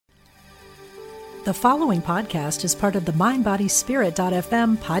The following podcast is part of the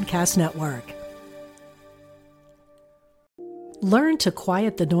MindBodySpirit.fm podcast network. Learn to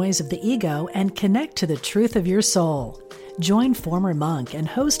quiet the noise of the ego and connect to the truth of your soul. Join former monk and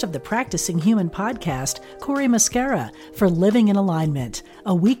host of the Practicing Human podcast, Corey Mascara, for Living in Alignment,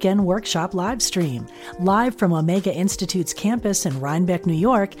 a weekend workshop live stream, live from Omega Institute's campus in Rhinebeck, New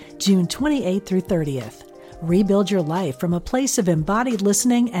York, June 28th through 30th. Rebuild your life from a place of embodied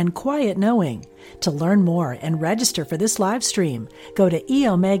listening and quiet knowing. To learn more and register for this live stream, go to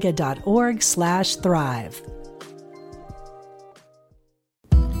eomega.org/thrive.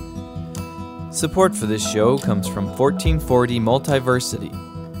 Support for this show comes from 1440 Multiversity,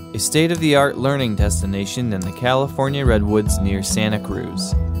 a state-of-the-art learning destination in the California Redwoods near Santa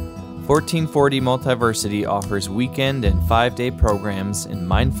Cruz. 1440 Multiversity offers weekend and 5-day programs in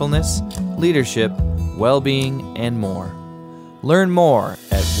mindfulness, leadership, well-being, and more. Learn more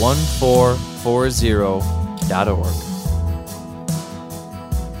at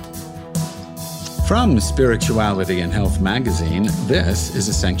 1440.org. From Spirituality and Health magazine, this is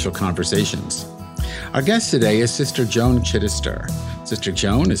Essential Conversations. Our guest today is Sister Joan Chittister. Sister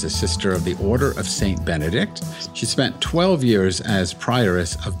Joan is a sister of the Order of St. Benedict. She spent 12 years as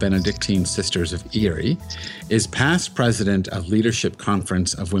prioress of Benedictine Sisters of Erie, is past president of Leadership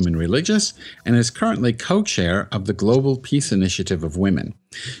Conference of Women Religious, and is currently co-chair of the Global Peace Initiative of Women.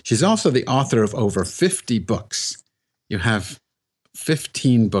 She's also the author of over 50 books. You have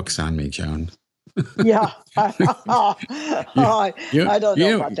 15 books on me, Joan. Yeah. I don't know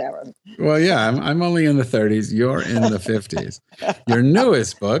about that one. Well, yeah, I'm only in the 30s. You're in the 50s. Her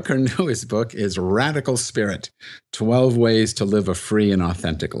newest book is Radical Spirit, 12 Ways to Live a Free and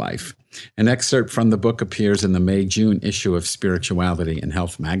Authentic Life. An excerpt from the book appears in the May-June issue of Spirituality and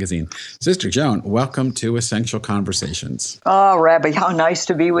Health magazine. Sister Joan, welcome to Essential Conversations. Oh, Rabbi, how nice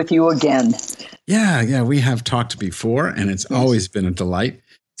to be with you again. Yeah, we have talked before, and it's always been a delight.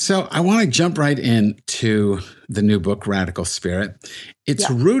 So I want to jump right into the new book, Radical Spirit. It's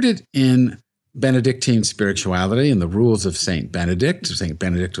rooted in Benedictine spirituality and the rules of St. Benedict. St.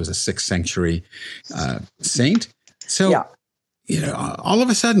 Benedict was a 6th century saint. So, all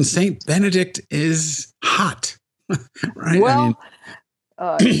of a sudden, St. Benedict is hot, right? Well,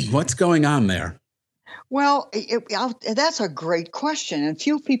 what's going on there? Well, that's a great question, and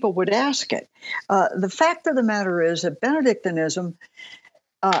few people would ask it. The fact of the matter is that Benedictinism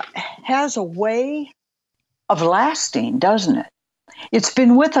has a way of lasting, doesn't it? It's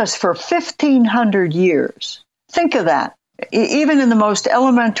been with us for 1,500 years. Think of that. Even in the most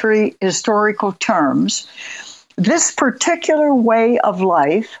elementary historical terms, this particular way of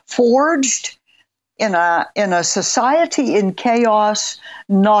life, forged in a society in chaos,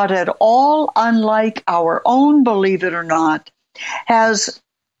 not at all unlike our own, believe it or not, has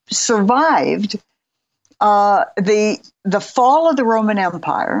survived the fall of the Roman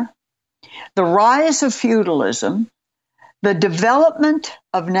Empire, the rise of feudalism, the development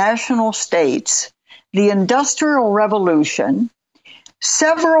of national states, the Industrial Revolution,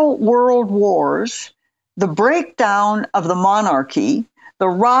 several world wars, the breakdown of the monarchy, the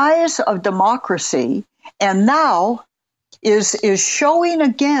rise of democracy, and now is showing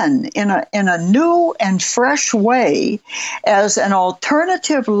again in a new and fresh way as an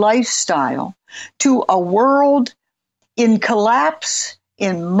alternative lifestyle to a world in collapse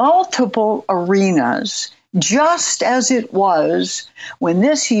in multiple arenas, just as it was when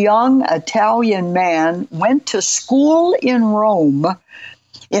this young Italian man went to school in Rome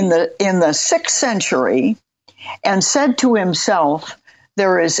in the 6th century and said to himself,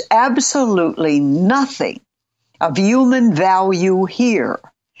 there is absolutely nothing of human value here,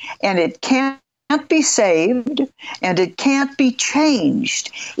 and it can't be saved, and it can't be changed.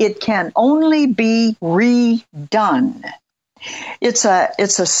 It can only be redone. It's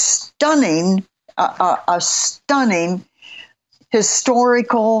a stunning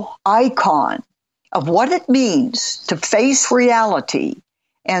historical icon of what it means to face reality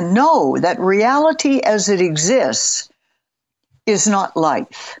and know that reality as it exists is not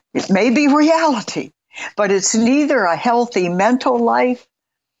life. It may be reality, but it's neither a healthy mental life,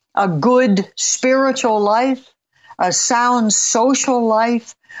 a good spiritual life, a sound social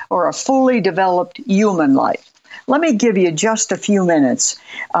life, or a fully developed human life. Let me give you just a few minutes,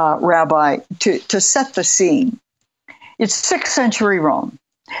 Rabbi, to set the scene. It's 6th century Rome.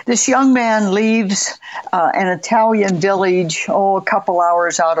 This young man leaves an Italian village, a couple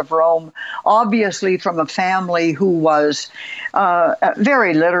hours out of Rome, obviously from a family who was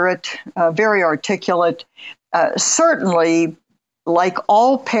very literate, very articulate, certainly like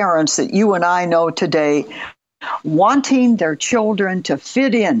all parents that you and I know today, wanting their children to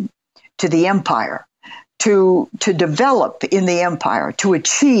fit in to the empire, to develop in the empire, to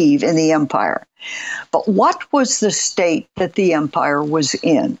achieve in the empire. But what was the state that the empire was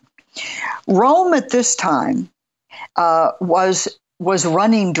in? Rome at this time was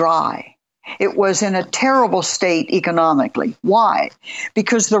running dry. It was in a terrible state economically. Why?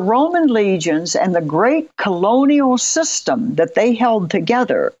 Because the Roman legions and the great colonial system that they held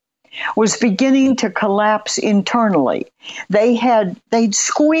together was beginning to collapse internally. They'd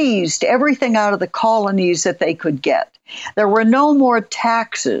squeezed everything out of the colonies that they could get. There were no more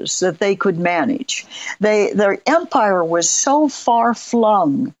taxes that they could manage. Their empire was so far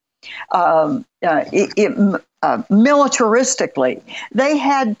flung militaristically. They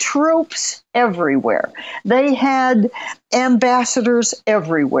had troops everywhere. They had ambassadors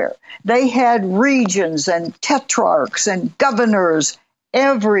everywhere. They had regions and tetrarchs and governors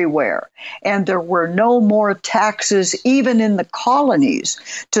everywhere. And there were no more taxes, even in the colonies,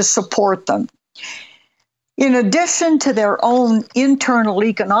 to support them. In addition to their own internal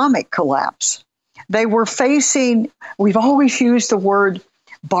economic collapse, they were facing, we've always used the word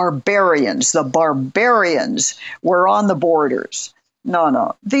barbarians. The barbarians were on the borders.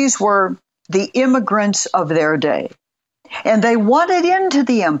 No. These were the immigrants of their day. And they wanted into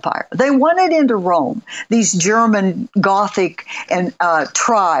the empire. They wanted into Rome, these German Gothic and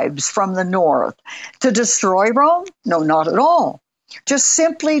tribes from the north. To destroy Rome? No, not at all. Just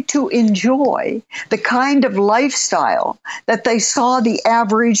simply to enjoy the kind of lifestyle that they saw the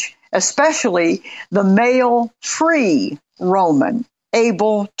average, especially the male free Roman,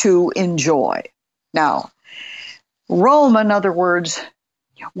 able to enjoy. Now, Rome, in other words,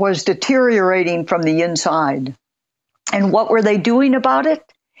 was deteriorating from the inside. And what were they doing about it?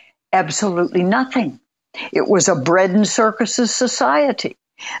 Absolutely nothing. It was a bread and circuses society.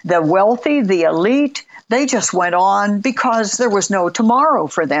 The wealthy, the elite, they just went on because there was no tomorrow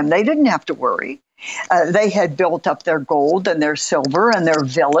for them. They didn't have to worry. They had built up their gold and their silver and their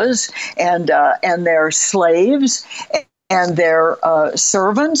villas and their slaves and their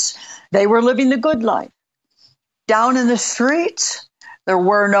servants. They were living the good life. Down in the streets, there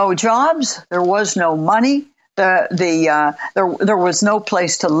were no jobs. There was no money. There was no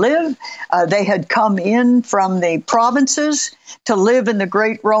place to live. They had come in from the provinces to live in the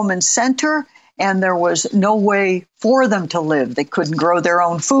great Roman center, and there was no way for them to live. They couldn't grow their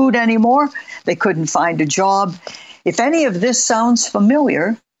own food anymore. They couldn't find a job. If any of this sounds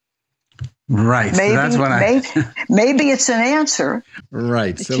familiar, right. Maybe, So that's what maybe it's an answer.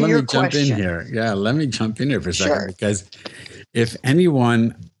 Right. So let me jump in here. Yeah, let me jump in here for a second, because if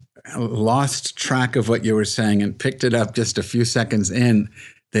anyone lost track of what you were saying and picked it up just a few seconds in,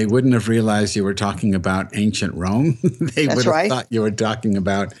 they wouldn't have realized you were talking about ancient Rome. They would have thought you were talking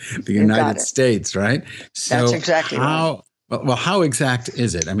about the United States, right? So that's exactly right. Well, how exact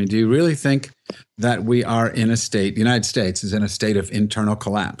is it? I mean, do you really think that we are in a state, the United States is in a state of internal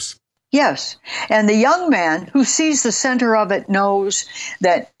collapse? Yes. And the young man who sees the center of it knows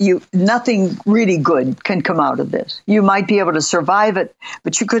that nothing really good can come out of this. You might be able to survive it,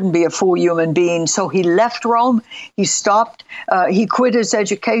 but you couldn't be a full human being. So he left Rome. He stopped. He quit his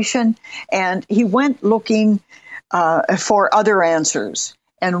education, and he went looking for other answers.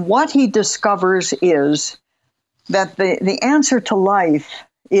 And what he discovers is that the answer to life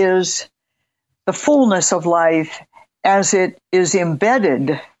is the fullness of life as it is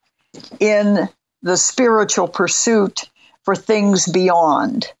embedded in the spiritual pursuit for things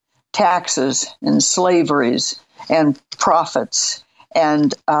beyond taxes and slaveries and profits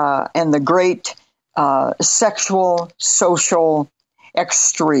and the great sexual, social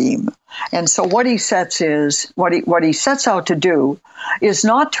extreme. And so what he sets out to do is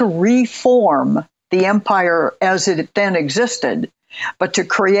not to reform the empire as it then existed, but to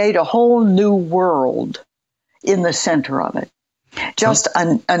create a whole new world in the center of it. Just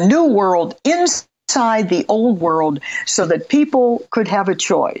a new world inside the old world so that people could have a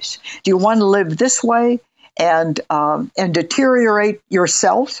choice. Do you want to live this way and deteriorate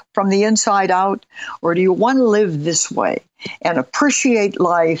yourself from the inside out? Or do you want to live this way and appreciate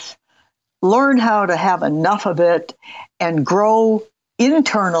life, learn how to have enough of it, and grow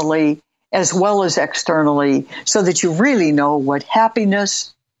internally as well as externally so that you really know what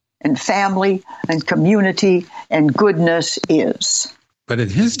happiness and family and community and goodness is. But in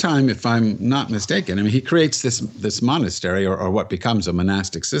his time, if I'm not mistaken, I mean, he creates this monastery or what becomes a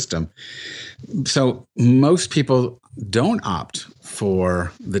monastic system. So most people don't opt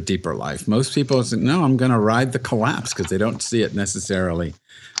for the deeper life. Most people say, no, I'm going to ride the collapse because they don't see it necessarily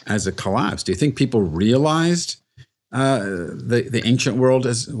as a collapse. Do you think people realized the ancient world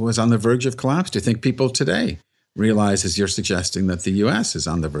was on the verge of collapse? Do you think people today realize, as you're suggesting, that the U.S. is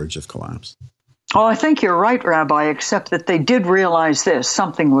on the verge of collapse. Oh, I think you're right, Rabbi, except that they did realize this,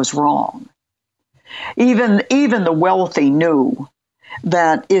 something was wrong. Even the wealthy knew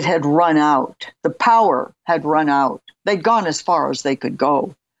that it had run out. The power had run out. They'd gone as far as they could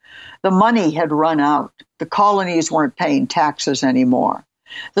go. The money had run out. The colonies weren't paying taxes anymore.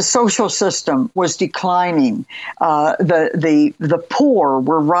 The social system was declining. The poor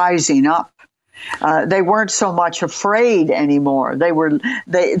were rising up. They weren't so much afraid anymore.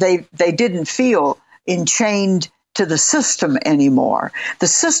 They didn't feel enchained to the system anymore. The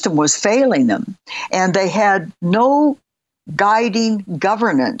system was failing them, and they had no guiding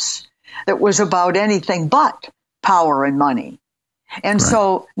governance that was about anything but power and money. And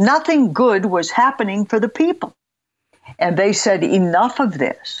so nothing good was happening for the people. And they said, enough of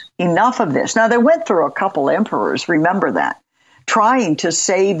this, enough of this. Now, they went through a couple emperors, remember that, trying to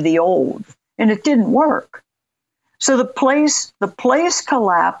save the old, and it didn't work. So the place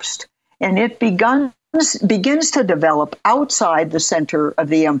collapsed, and it begins to develop outside the center of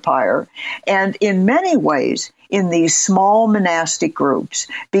the empire, and in many ways in these small monastic groups,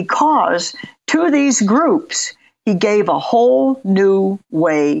 because to these groups, he gave a whole new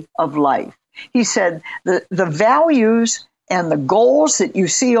way of life. He said, the values and the goals that you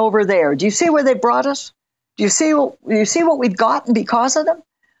see over there, do you see where they brought us? Do you see what we've gotten because of them?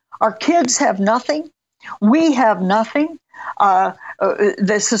 Our kids have nothing. We have nothing.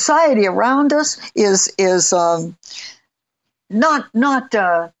 The society around us is not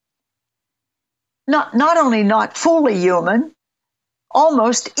only not fully human,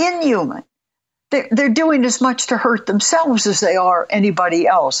 almost inhuman. They're doing as much to hurt themselves as they are anybody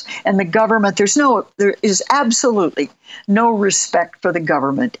else. And the government, there is absolutely no respect for the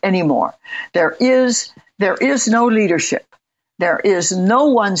government anymore. There is no leadership. There is no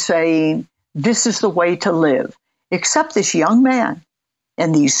one saying, this is the way to live, except this young man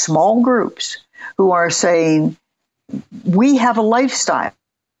and these small groups who are saying, we have a lifestyle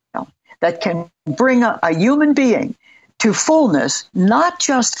that can bring a human being to fullness, not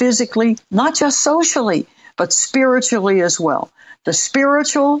just physically, not just socially, but spiritually as well. The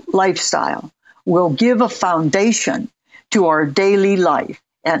spiritual lifestyle will give a foundation to our daily life.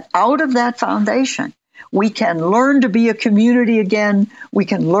 And out of that foundation, we can learn to be a community again. We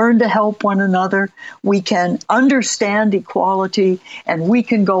can learn to help one another. We can understand equality, and we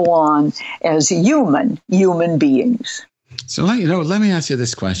can go on as human beings. So, let me ask you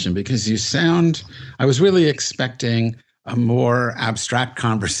this question, because I was really expecting a more abstract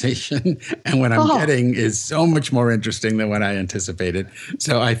conversation, and what I'm getting is so much more interesting than what I anticipated.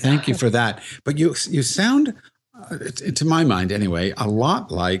 So I thank you for that. But you sound, to my mind anyway, a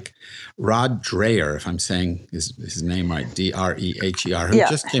lot like Rod Dreher, if I'm saying his name right, Dreher, who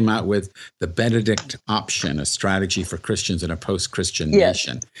just came out with the Benedict Option, a strategy for Christians in a post-Christian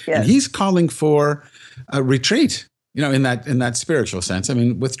nation. Yes. And he's calling for a retreat. In that spiritual sense, I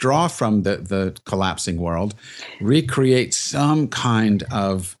mean, withdraw from the collapsing world, recreate some kind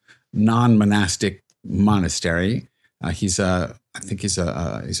of non-monastic monastery. I think he's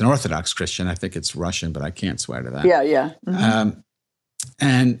an Orthodox Christian. I think it's Russian, but I can't swear to that. Yeah. Mm-hmm.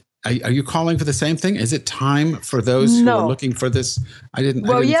 And are you calling for the same thing? Is it time for those who are looking for this? I didn't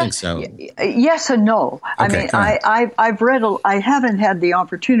think so. Yes and no. Okay, I've read. I haven't had the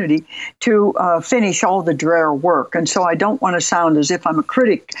opportunity to finish all the Dreher work, and so I don't want to sound as if I'm a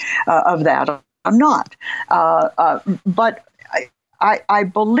critic of that. I'm not. But I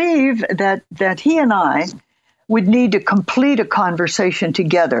believe that he and I would need to complete a conversation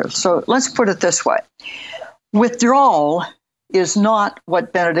together. So let's put it this way: withdrawal is not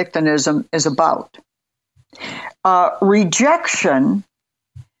what Benedictinism is about. Rejection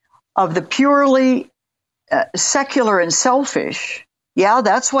of the purely secular and selfish,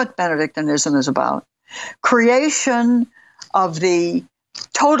 that's what Benedictinism is about. Creation of the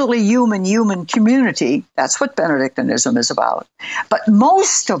totally human community, that's what Benedictinism is about. But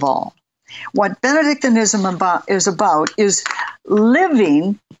most of all, what Benedictinism is about is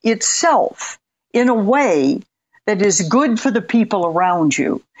living itself in a way that is good for the people around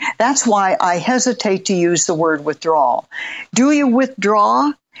you. That's why I hesitate to use the word withdrawal. Do you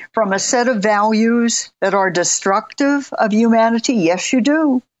withdraw from a set of values that are destructive of humanity? Yes, you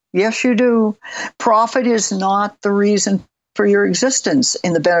do. Yes, you do. Profit is not the reason for your existence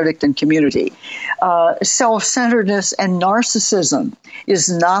in the Benedictine community. Self-centeredness and narcissism is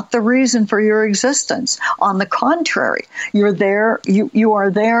not the reason for your existence. On the contrary, you are there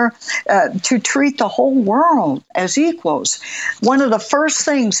to treat the whole world as equals. One of the first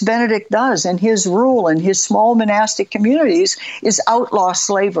things Benedict does in his rule in his small monastic communities is outlaw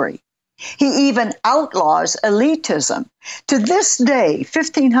slavery. He even outlaws elitism. To this day,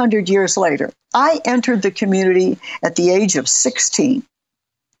 1,500 years later, I entered the community at the age of 16.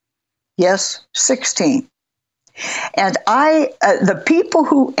 Yes, 16. And the people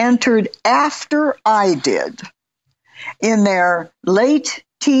who entered after I did, in their late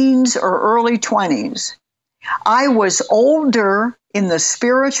teens or early 20s, I was older in the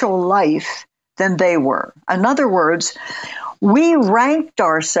spiritual life than they were. In other words, we ranked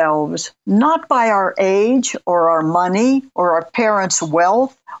ourselves not by our age or our money or our parents'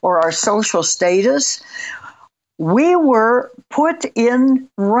 wealth or our social status. We were put in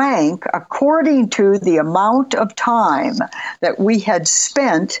rank according to the amount of time that we had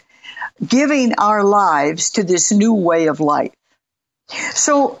spent giving our lives to this new way of life.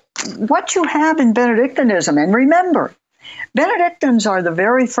 So what you have in Benedictinism, and remember, Benedictines are the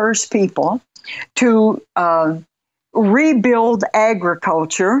very first people to rebuild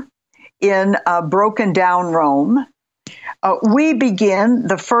agriculture in broken down Rome. We begin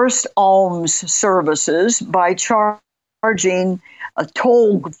the first alms services by charging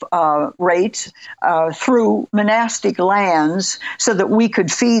toll rates through monastic lands so that we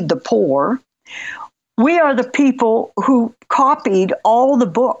could feed the poor. We are the people who copied all the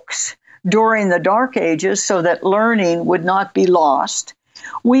books during the Dark Ages so that learning would not be lost.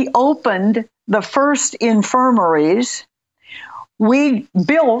 We opened the first infirmaries. We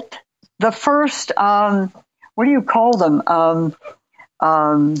built the first, what do you call them?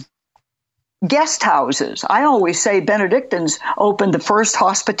 Guest houses. I always say Benedictines opened the first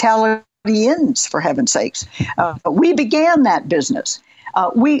hospitality inns, for heaven's sakes. We began that business.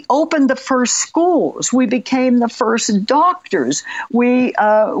 We opened the first schools. We became the first doctors. We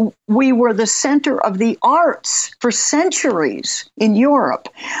were the center of the arts for centuries in Europe.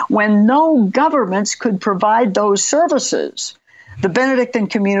 When no governments could provide those services, the Benedictine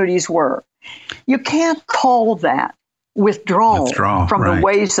communities were. You can't call that withdrawal from the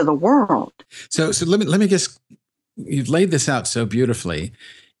ways of the world. So let me just, you've laid this out so beautifully.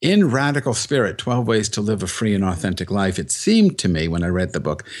 In Radical Spirit, 12 Ways to Live a Free and Authentic Life, it seemed to me when I read the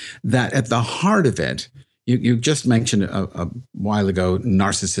book that at the heart of it, you just mentioned a while ago,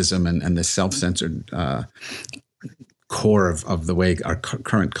 narcissism and the self-censored core of the way our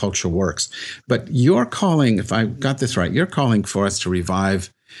current culture works. But you're calling, if I got this right, you're calling for us to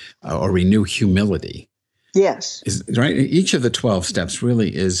revive or renew humility. Yes. Right. Each of the 12 steps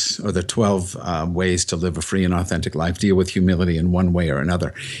really is, or the 12 ways to live a free and authentic life, deal with humility in one way or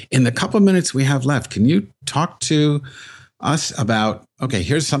another. In the couple minutes we have left, can you talk to us about, okay,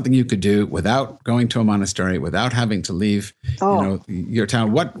 here's something you could do without going to a monastery, without having to leave, your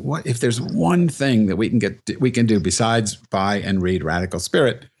town. What if there's one thing that we can do besides buy and read Radical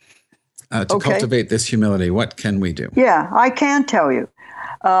Spirit to cultivate this humility? What can we do? Yeah, I can tell you.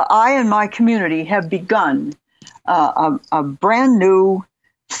 I and my community have begun a brand new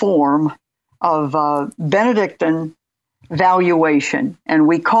form of Benedictine valuation, and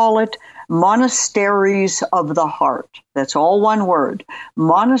we call it Monasteries of the Heart. That's all one word,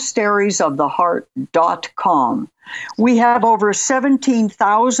 monasteriesoftheheart.com. We have over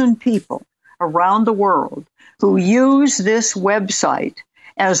 17,000 people around the world who use this website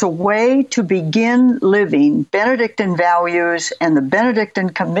as a way to begin living Benedictine values and the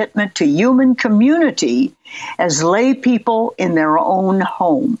Benedictine commitment to human community as lay people in their own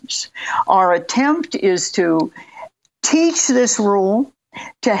homes. Our attempt is to teach this rule,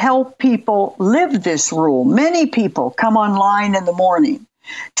 to help people live this rule. Many people come online in the morning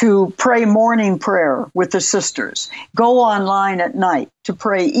to pray morning prayer with the sisters, go online at night to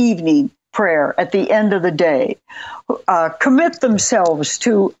pray evening prayer at the end of the day, commit themselves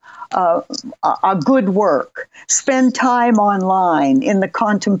to a good work, spend time online in the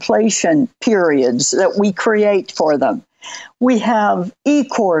contemplation periods that we create for them. We have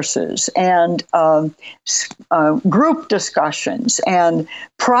e-courses and group discussions and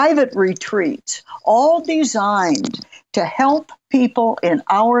private retreats, all designed to help people in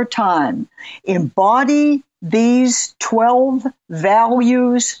our time embody these 12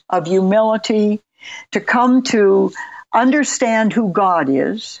 values of humility, to come to understand who God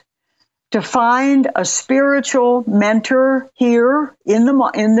is, to find a spiritual mentor here in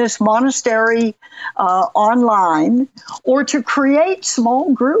this monastery online, or to create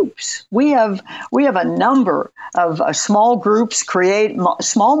small groups. We have a number of small groups,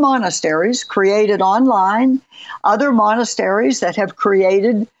 small monasteries created online, other monasteries that have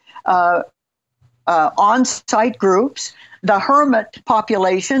created on-site groups, the hermit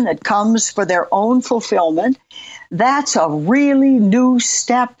population that comes for their own fulfillment. That's a really new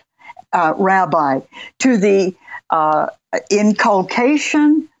step, Rabbi, to the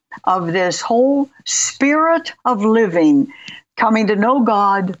inculcation of this whole spirit of living, coming to know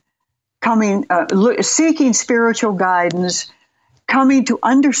God, seeking spiritual guidance, coming to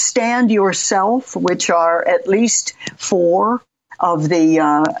understand yourself, which are at least 4 of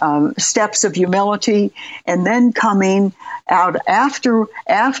the steps of humility, and then coming out after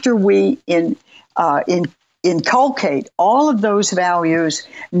we inculcate all of those values,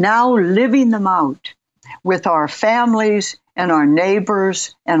 now living them out with our families and our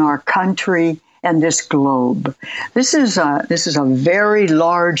neighbors and our country and this globe. This is a very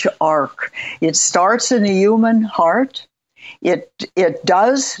large arc. It starts in the human heart. It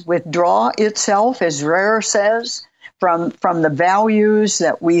does withdraw itself, as Rare says, from the values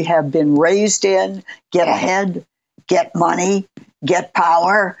that we have been raised in: get ahead, get money, get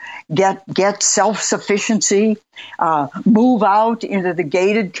power, get self-sufficiency, move out into the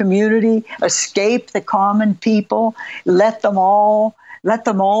gated community, escape the common people, let them all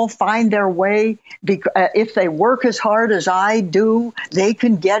find their way. If they work as hard as I do, they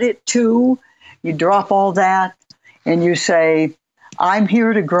can get it too. You drop all that and you say, I'm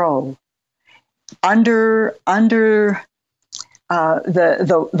here to grow under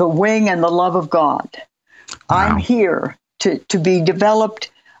the wing and the love of God. Wow. I'm here to be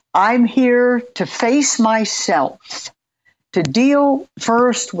developed. I'm here to face myself, to deal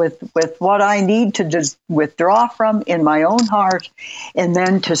first with what I need to just withdraw from in my own heart, and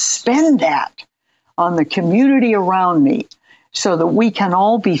then to spend that on the community around me so that we can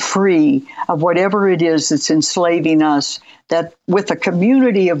all be free of whatever it is that's enslaving us, that with a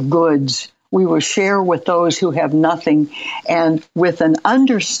community of goods, we will share with those who have nothing, and with an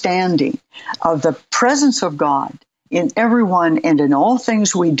understanding of the presence of God in everyone and in all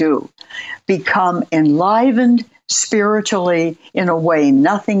things we do, become enlivened spiritually in a way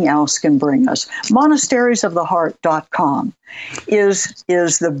nothing else can bring us. Monasteriesoftheheart.com is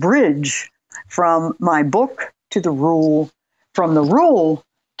the bridge from my book to the rule, from the rule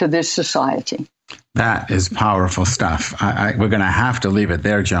to this society. That is powerful stuff. We're going to have to leave it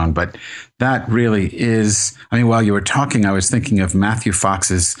there, Joan, but that really is, while you were talking, I was thinking of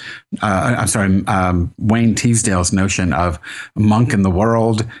Wayne Teasdale's notion of monk in the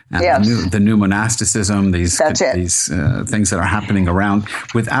world, and yes, the new monasticism, these things that are happening around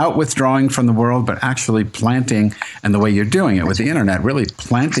without withdrawing from the world, but actually planting, and the way you're doing it with the internet, really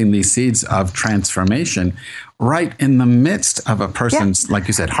planting these seeds of transformation right in the midst of a person's, like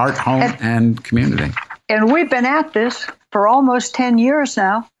you said, heart, home, and community. And we've been at this for almost 10 years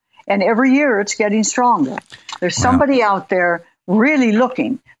now, and every year it's getting stronger. There's somebody out there really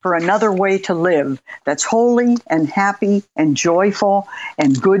looking for another way to live that's holy and happy and joyful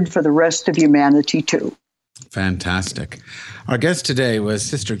and good for the rest of humanity too. Fantastic. Our guest today was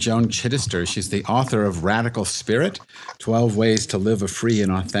Sister Joan Chittister. She's the author of Radical Spirit, 12 Ways to Live a Free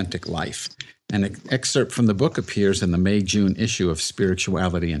and Authentic Life. An excerpt from the book appears in the May-June issue of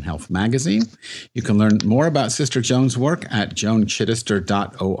Spirituality and Health magazine. You can learn more about Sister Joan's work at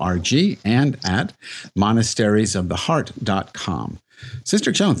joanchittister.org and at monasteriesoftheheart.com.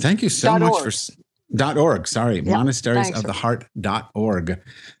 Sister Joan, thank you so much for... .org, sorry, monasteriesoftheheart.org.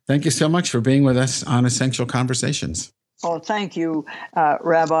 Thank you so much for being with us on Essential Conversations. Oh, thank you,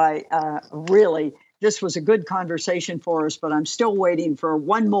 Rabbi. Really, this was a good conversation for us, but I'm still waiting for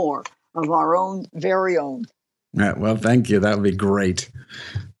one more of our own, very own. Well, thank you. That would be great.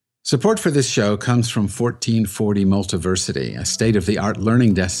 Support for this show comes from 1440 Multiversity, a state-of-the-art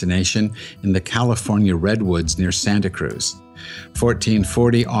learning destination in the California Redwoods near Santa Cruz.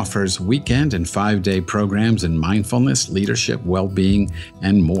 1440 offers weekend and 5-day programs in mindfulness, leadership, well-being,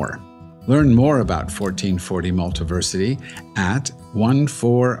 and more. Learn more about 1440 Multiversity at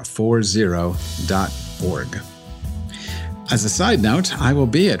 1440.org. As a side note, I will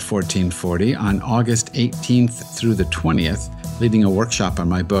be at 1440 on August 18th through the 20th, leading a workshop on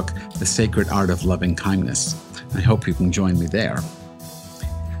my book, The Sacred Art of Loving Kindness. I hope you can join me there.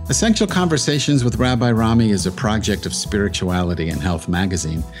 Essential Conversations with Rabbi Rami is a project of Spirituality and Health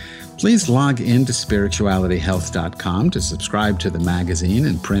magazine. Please log in to spiritualityhealth.com to subscribe to the magazine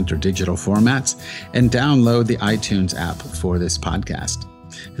in print or digital formats and download the iTunes app for this podcast.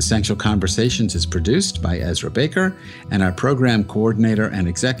 Essential Conversations is produced by Ezra Baker, and our program coordinator and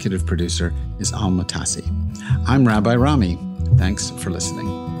executive producer is Alma Tassi. I'm Rabbi Rami. Thanks for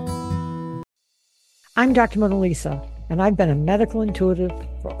listening. I'm Dr. Mona Lisa, and I've been a medical intuitive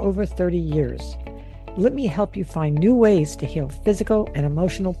for over 30 years. Let me help you find new ways to heal physical and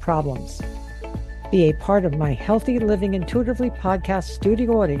emotional problems. Be a part of my Healthy Living Intuitively podcast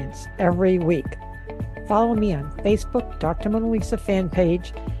studio audience every week. Follow me on Facebook, Dr. Mona Lisa fan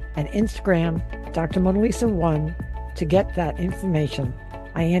page, and Instagram, Dr. Mona Lisa 1, to get that information.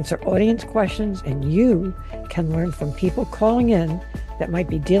 I answer audience questions, and you can learn from people calling in that might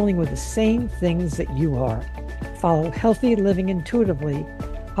be dealing with the same things that you are. Follow Healthy Living Intuitively,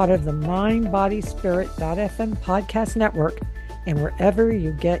 part of the MindBodySpirit.fm podcast network, and wherever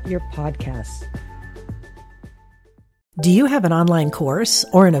you get your podcasts. Do you have an online course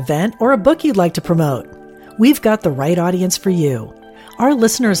or an event or a book you'd like to promote? We've got the right audience for you. Our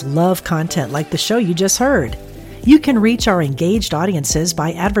listeners love content like the show you just heard. You can reach our engaged audiences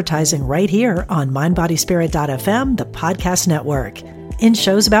by advertising right here on MindBodySpirit.fm, the podcast network, in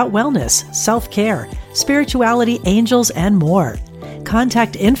shows about wellness, self-care, spirituality, angels, and more.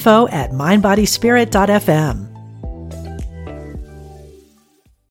 Contact info@MindBodySpirit.fm.